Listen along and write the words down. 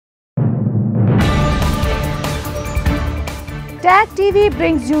Tag TV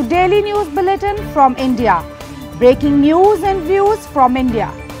brings you daily news bulletin from India. Breaking news and views from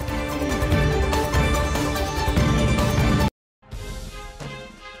India.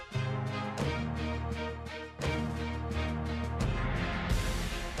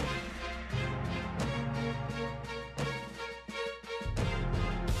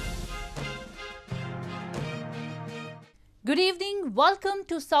 Good evening. Welcome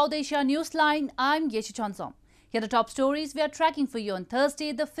to South Asia Newsline. I'm Yeshi Chonsom. Here are the top stories we are tracking for you on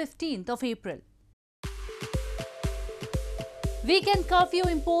Thursday, the 15th of April. Weekend curfew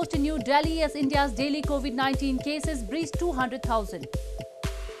imposed in New Delhi as India's daily COVID-19 cases breached 200,000.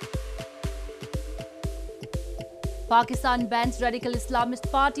 Pakistan bans radical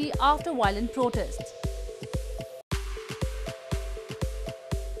Islamist party after violent protests.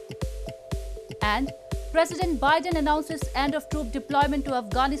 And President Biden announces end of troop deployment to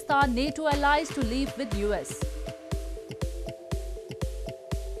Afghanistan, NATO allies to leave with US.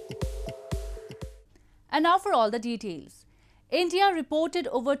 And now for all the details. India reported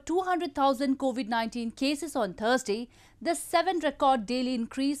over 200,000 COVID-19 cases on Thursday, the 7th record daily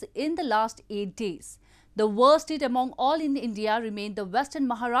increase in the last 8 days. The worst hit among all in India remained the western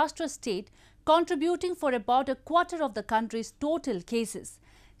Maharashtra state, contributing for about a quarter of the country's total cases.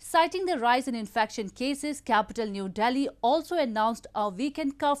 Citing the rise in infection cases, capital New Delhi also announced a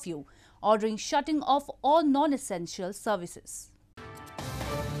weekend curfew, ordering shutting off all non-essential services.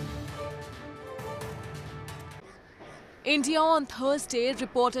 India on Thursday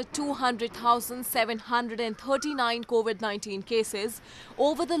reported 200,739 COVID-19 cases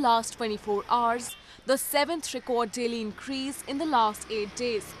over the last 24 hours, the 7th record daily increase in the last 8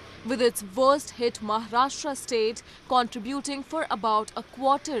 days, with its worst hit Maharashtra state contributing for about a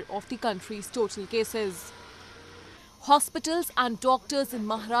quarter of the country's total cases. Hospitals and doctors in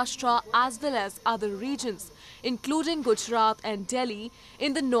Maharashtra as well as other regions, including Gujarat and Delhi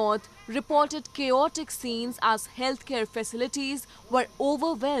in the north, reported chaotic scenes as healthcare facilities were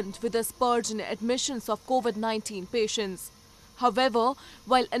overwhelmed with a surge in admissions of COVID-19 patients. However,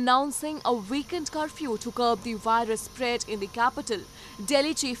 while announcing a weekend curfew to curb the virus spread in the capital,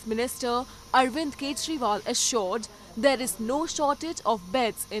 Delhi Chief Minister Arvind Kejriwal assured there is no shortage of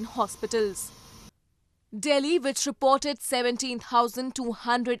beds in hospitals. Delhi, which reported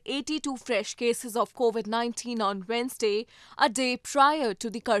 17,282 fresh cases of COVID-19 on Wednesday, a day prior to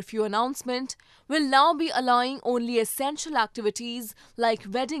the curfew announcement, will now be allowing only essential activities like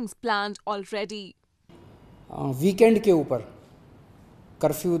weddings planned already. Weekend के ऊपर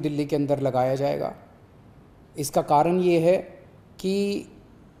curfew Delhi के अंदर लगाया जाएगा। इसका कारण ये है कि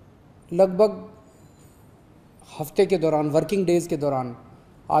लगभग हफ्ते के दौरान, वर्किंग डेज़ के दौरान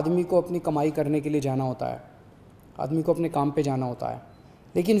आदमी को अपनी कमाई करने के लिए जाना होता है, आदमी को अपने काम पे जाना होता है,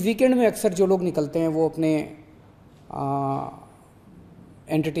 लेकिन वीकेंड में अक्सर जो लोग निकलते हैं वो अपने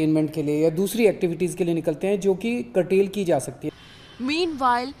एंटरटेनमेंट के लिए या दूसरी एक्टिविटीज़ के लिए निकलते हैं जो कि कर्टेल की जा सकती है।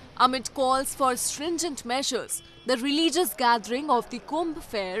 Meanwhile, amid calls for stringent measures, the religious gathering of the Kumbh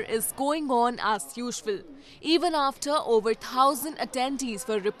Fair is going on as usual, even after over 1,000 attendees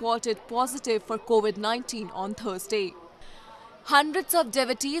were reported positive for COVID-19 on Thursday. Hundreds of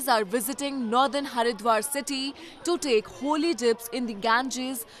devotees are visiting northern Haridwar city to take holy dips in the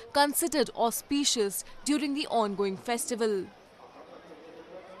Ganges, considered auspicious during the ongoing festival.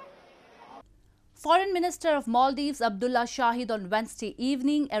 Foreign Minister of Maldives Abdullah Shahid on Wednesday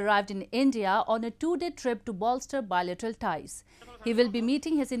evening arrived in India on a 2-day trip to bolster bilateral ties. He will be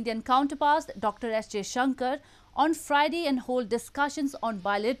meeting his Indian counterpart Dr. S.J. Shankar on Friday and hold discussions on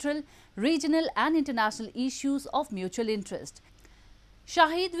bilateral, regional and international issues of mutual interest.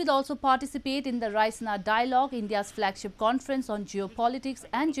 Shahid will also participate in the Raisina Dialogue, India's flagship conference on geopolitics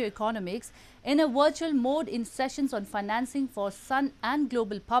and geoeconomics, in a virtual mode in sessions on financing for sun and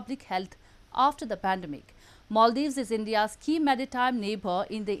global public health after the pandemic. Maldives is India's key maritime neighbor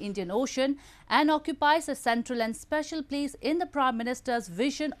in the Indian Ocean and occupies a central and special place in the Prime Minister's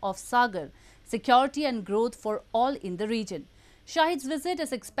vision of Sagar, security and growth for all in the region. Shahid's visit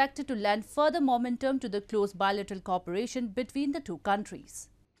is expected to lend further momentum to the close bilateral cooperation between the two countries.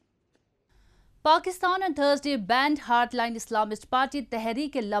 Pakistan on Thursday banned hardline Islamist party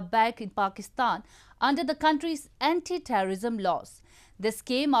Tehreek-e-Labbaik in Pakistan under the country's anti-terrorism laws. This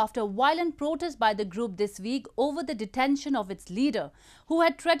came after violent protests by the group this week over the detention of its leader, who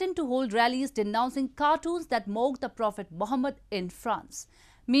had threatened to hold rallies denouncing cartoons that mocked the Prophet Muhammad in France.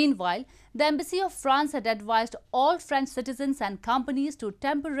 Meanwhile, the Embassy of France had advised all French citizens and companies to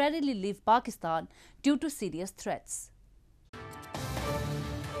temporarily leave Pakistan due to serious threats.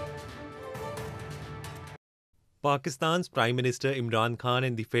 Pakistan's Prime Minister Imran Khan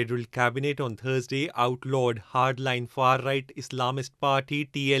and the Federal Cabinet on Thursday outlawed hardline far-right Islamist party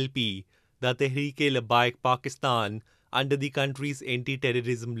TLP, the Tehreek-e-Labbaik Pakistan, under the country's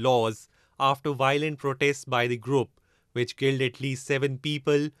anti-terrorism laws after violent protests by the group, which killed at least 7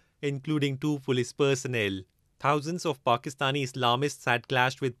 people, including 2 police personnel. Thousands of Pakistani Islamists had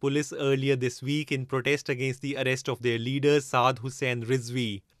clashed with police earlier this week in protest against the arrest of their leader Saad Hussain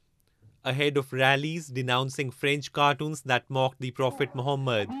Rizvi, ahead of rallies denouncing French cartoons that mocked the Prophet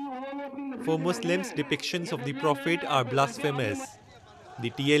Muhammad. For Muslims, depictions of the Prophet are blasphemous.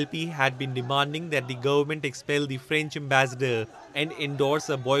 The TLP had been demanding that the government expel the French ambassador and endorse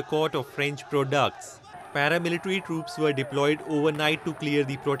a boycott of French products. Paramilitary troops were deployed overnight to clear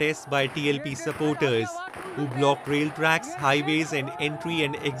the protests by TLP supporters, who blocked rail tracks, highways and entry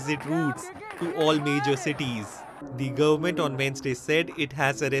and exit routes to all major cities. The government on Wednesday said it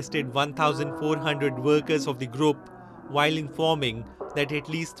has arrested 1,400 workers of the group, while informing that at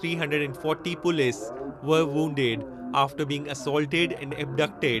least 340 police were wounded after being assaulted and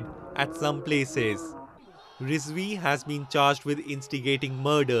abducted at some places. Rizvi has been charged with instigating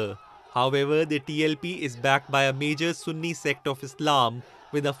murder. However, the TLP is backed by a major Sunni sect of Islam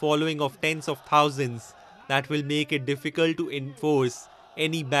with a following of tens of thousands that will make it difficult to enforce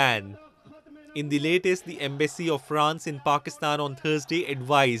any ban. In the latest, the Embassy of France in Pakistan on Thursday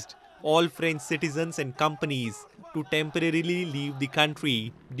advised all French citizens and companies to temporarily leave the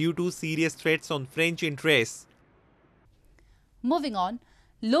country due to serious threats on French interests. Moving on,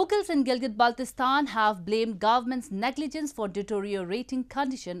 locals in Gilgit-Baltistan have blamed government's negligence for deteriorating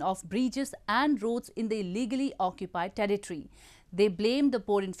condition of bridges and roads in the illegally occupied territory. They blame the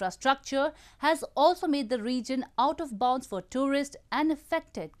poor infrastructure has also made the region out of bounds for tourists and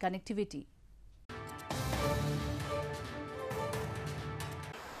affected connectivity.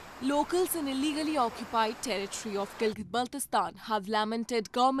 Locals in illegally occupied territory of Gilgit-Baltistan have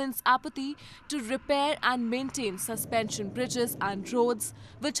lamented government's apathy to repair and maintain suspension bridges and roads,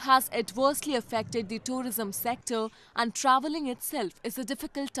 which has adversely affected the tourism sector, and travelling itself is a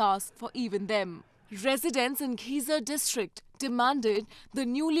difficult task for even them. Residents in Khizar district demanded the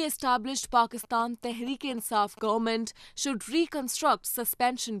newly established Pakistan Tehreek-e-Insaf government should reconstruct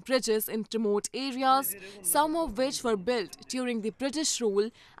suspension bridges in remote areas, some of which were built during the British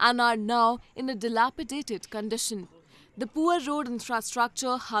rule and are now in a dilapidated condition. The poor road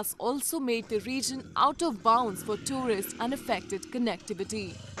infrastructure has also made the region out of bounds for tourists and affected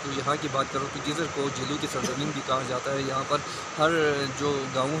connectivity. तो यहाँ की बात करो तो geyser को झीलों की सरजमीन भी कहा जाता है। यहाँ पर हर जो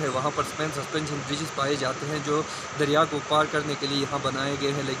गाँव है वहाँ पर सस्पेंशन ब्रिजेस पाए जाते हैं जो दरिया को पार करने के लिए यहाँ बनाए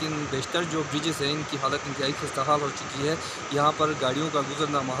गए हैं, लेकिन बेशतर जो ब्रिजेस हैं इनकी हालत इंतहाई खस्ताहाल हो चुकी है। यहाँ पर गाड़ियों का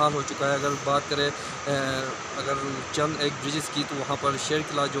गुजरना महाल हो चुका है। अगर बात करें अगर चंद एक ब्रिजेस की तो वहाँ पर शेर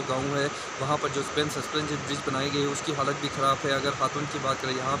किला जो गाँव है वहाँ पर जो सस्पेंशन ब्रिज बनाई गई है उसकी हालत भी ख़राब है। अगर खातून की बात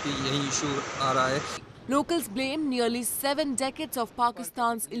करें यहाँ भी यही इशू आ रहा है। Locals blame nearly 7 decades of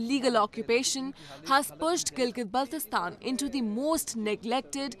Pakistan's illegal occupation has pushed Gilgit-Baltistan into the most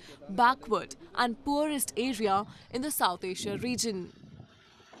neglected, backward and poorest area in the South Asia region.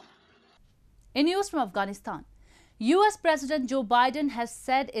 In news from Afghanistan, US President Joe Biden has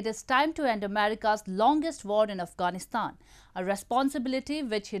said it is time to end America's longest war in Afghanistan, a responsibility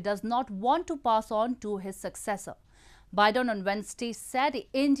which he does not want to pass on to his successor. Biden on Wednesday said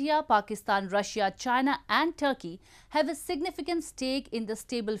India, Pakistan, Russia, China and Turkey have a significant stake in the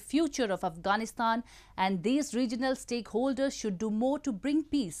stable future of Afghanistan, and these regional stakeholders should do more to bring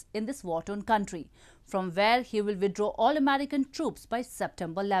peace in this war-torn country, from where he will withdraw all American troops by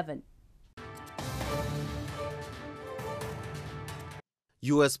September 11.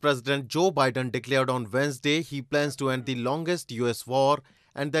 US President Joe Biden declared on Wednesday he plans to end the longest US war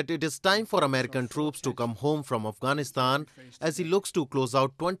and that it is time for American troops to come home from Afghanistan as he looks to close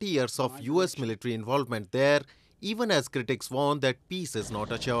out 20 years of US military involvement there, even as critics warn that peace is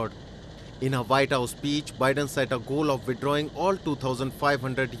not assured. In a White House speech, Biden set a goal of withdrawing all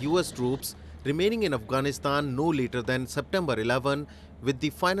 2,500 US troops remaining in Afghanistan no later than September 11, with the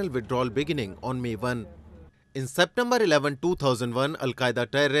final withdrawal beginning on May 1. In September 11, 2001, Al-Qaeda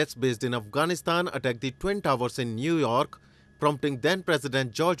terrorists based in Afghanistan attacked the Twin Towers in New York, prompting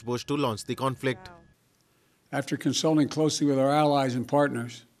then-President George Bush to launch the conflict. After consulting closely with our allies and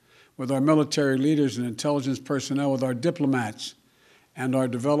partners, with our military leaders and intelligence personnel, with our diplomats and our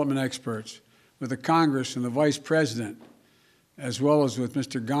development experts, with the Congress and the Vice President, as well as with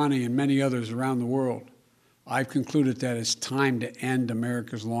Mr. Ghani and many others around the world, I've concluded that it's time to end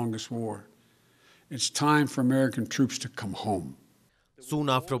America's longest war. It's time for American troops to come home. Soon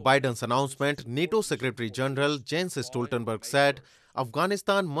after Biden's announcement, NATO Secretary General Jens Stoltenberg said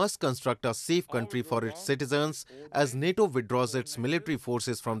Afghanistan must construct a safe country for its citizens as NATO withdraws its military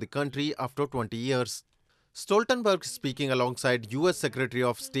forces from the country after 20 years. Stoltenberg, speaking alongside U.S. Secretary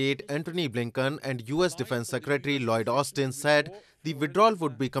of State Antony Blinken and U.S. Defense Secretary Lloyd Austin, said the withdrawal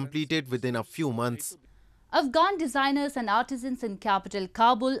would be completed within a few months. Afghan designers and artisans in capital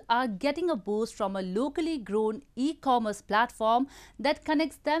Kabul are getting a boost from a locally grown e-commerce platform that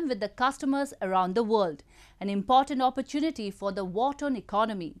connects them with the customers around the world, an important opportunity for the war-torn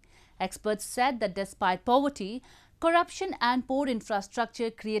economy. Experts said that despite poverty, corruption and poor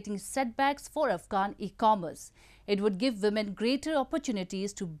infrastructure creating setbacks for Afghan e-commerce, it would give women greater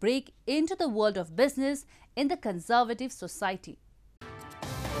opportunities to break into the world of business in the conservative society.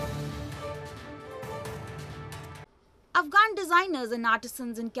 Afghan designers and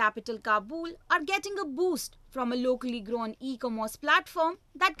artisans in capital Kabul are getting a boost from a locally grown e-commerce platform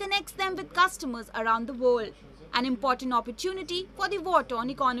that connects them with customers around the world, an important opportunity for the war-torn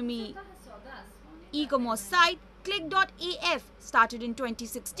economy. E-commerce site Click.af started in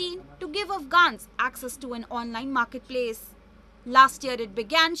 2016 to give Afghans access to an online marketplace. Last year it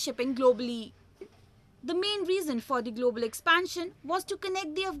began shipping globally. The main reason for the global expansion was to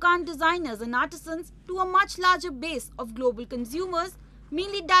connect the Afghan designers and artisans to a much larger base of global consumers,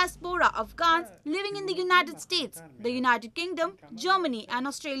 mainly diaspora Afghans living in the United States, the United Kingdom, Germany and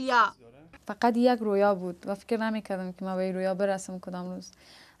Australia. فقط یک رویا بود و فکر نمی‌کردم که ما به این رویا برسم کدام روز.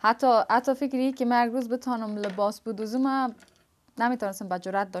 حتی فکری که من یک روز بتونم لباس بدوزم من نمیتونستم با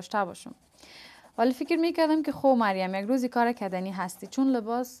جرأت داشته باشم. ولی فکر میکردم که خب مریم یک روزی کار کردنی هستی، چون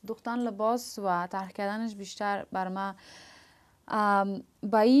لباس دوختن لباس و طرح کردنش بیشتر بر من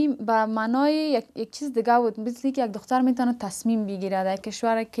با معنای یک چیز دیگه بود، مثل که یک دختر میتونه تصمیم بگیره در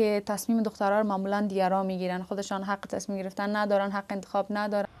کشوری که تصمیم دخترها رو معمولا دیگران میگیرن، خودشان حق تصمیم گرفتن ندارن، حق انتخاب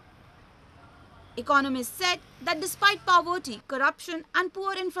ندارن. Economists said that despite poverty, corruption and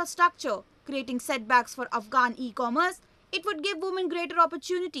poor infrastructure creating setbacks for Afghan e-commerce, it would give women greater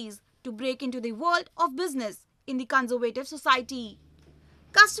opportunities to break into the world of business in the conservative society.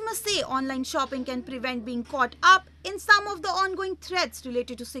 Customers say online shopping can prevent being caught up in some of the ongoing threats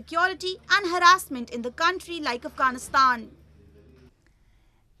related to security and harassment in the country like Afghanistan.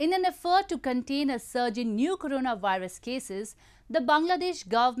 In an effort to contain a surge in new coronavirus cases, the Bangladesh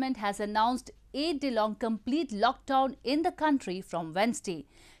government has announced 8-day-long complete lockdown in the country from Wednesday.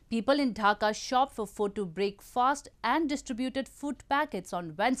 People in Dhaka shopped for food to break fast and distributed food packets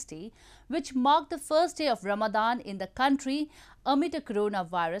on Wednesday, which marked the first day of Ramadan in the country amid a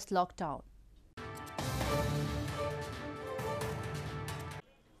coronavirus lockdown.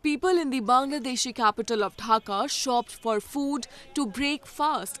 People in the Bangladeshi capital of Dhaka shopped for food to break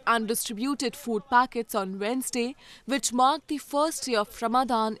fast and distributed food packets on Wednesday, which marked the first day of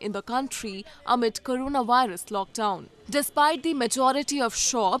Ramadan in the country amid coronavirus lockdown. Despite the majority of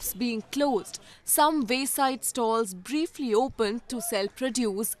shops being closed, some wayside stalls briefly opened to sell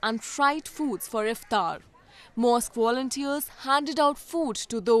produce and fried foods for iftar. Mosque volunteers handed out food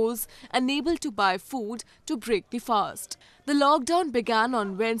to those unable to buy food to break the fast. The lockdown began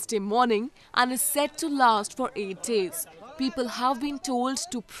on Wednesday morning and is set to last for 8 days. People have been told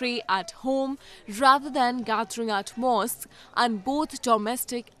to pray at home rather than gathering at mosques, and both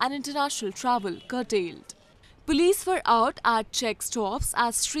domestic and international travel curtailed. Police were out at check stops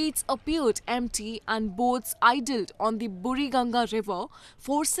as streets appeared empty and boats idled on the Buriganga river,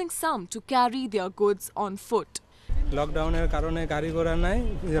 forcing some to carry their goods on foot. লকডাউনের কারণে গাড়ি ঘোড়া নাই,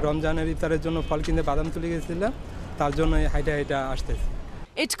 রমজানের ইফতারের জন্য ফল কিনতে বাদাম তুলে গেছিলাম, তার জন্য হাইটা হাইটা আসতেছি।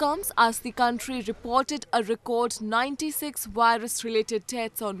 It comes as the country reported a record 96 virus-related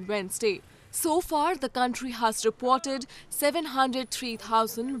deaths on Wednesday. So far, the country has reported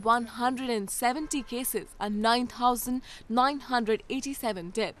 703,170 cases and 9,987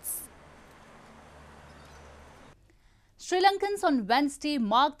 deaths. Sri Lankans on Wednesday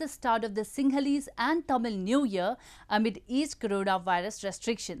marked the start of the Sinhalese and Tamil New Year amid eased coronavirus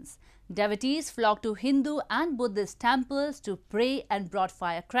restrictions. Devotees flocked to Hindu and Buddhist temples to pray and brought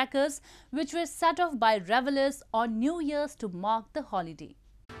firecrackers, which were set off by revelers on New Year's to mark the holiday.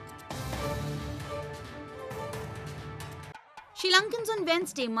 Sri Lankans on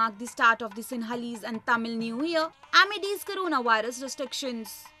Wednesday marked the start of the Sinhalese and Tamil New Year amid these coronavirus restrictions.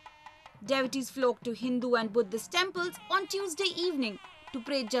 Devotees flocked to Hindu and Buddhist temples on Tuesday evening to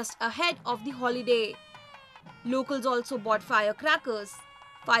pray just ahead of the holiday. Locals also bought firecrackers.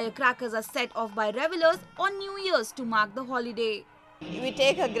 Firecrackers are set off by revelers on New Year's to mark the holiday. We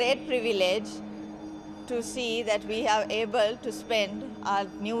take a great privilege to see that we are able to spend our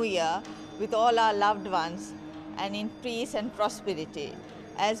New Year with all our loved ones and in peace and prosperity,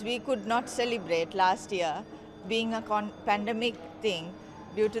 as we could not celebrate last year being a pandemic thing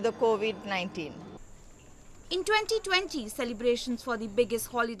due to the COVID-19. In 2020, celebrations for the biggest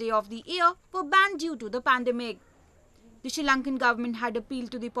holiday of the year were banned due to the pandemic. The Sri Lankan government had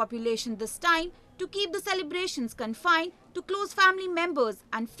appealed to the population this time to keep the celebrations confined to close family members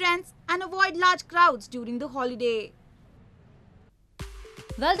and friends and avoid large crowds during the holiday.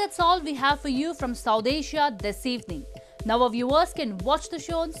 Well, that's all we have for you from South Asia this evening. Now our viewers can watch the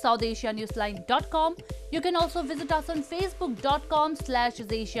show on SouthAsiaNewsline.com. You can also visit us on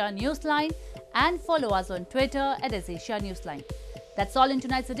Facebook.com/AsiaNewsline and follow us on Twitter @AsiaNewsline. That's all in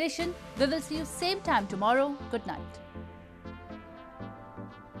tonight's edition. We will see you same time tomorrow. Good night.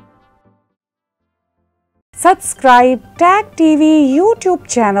 Subscribe TAG TV YouTube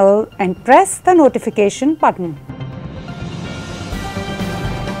channel and press the notification button.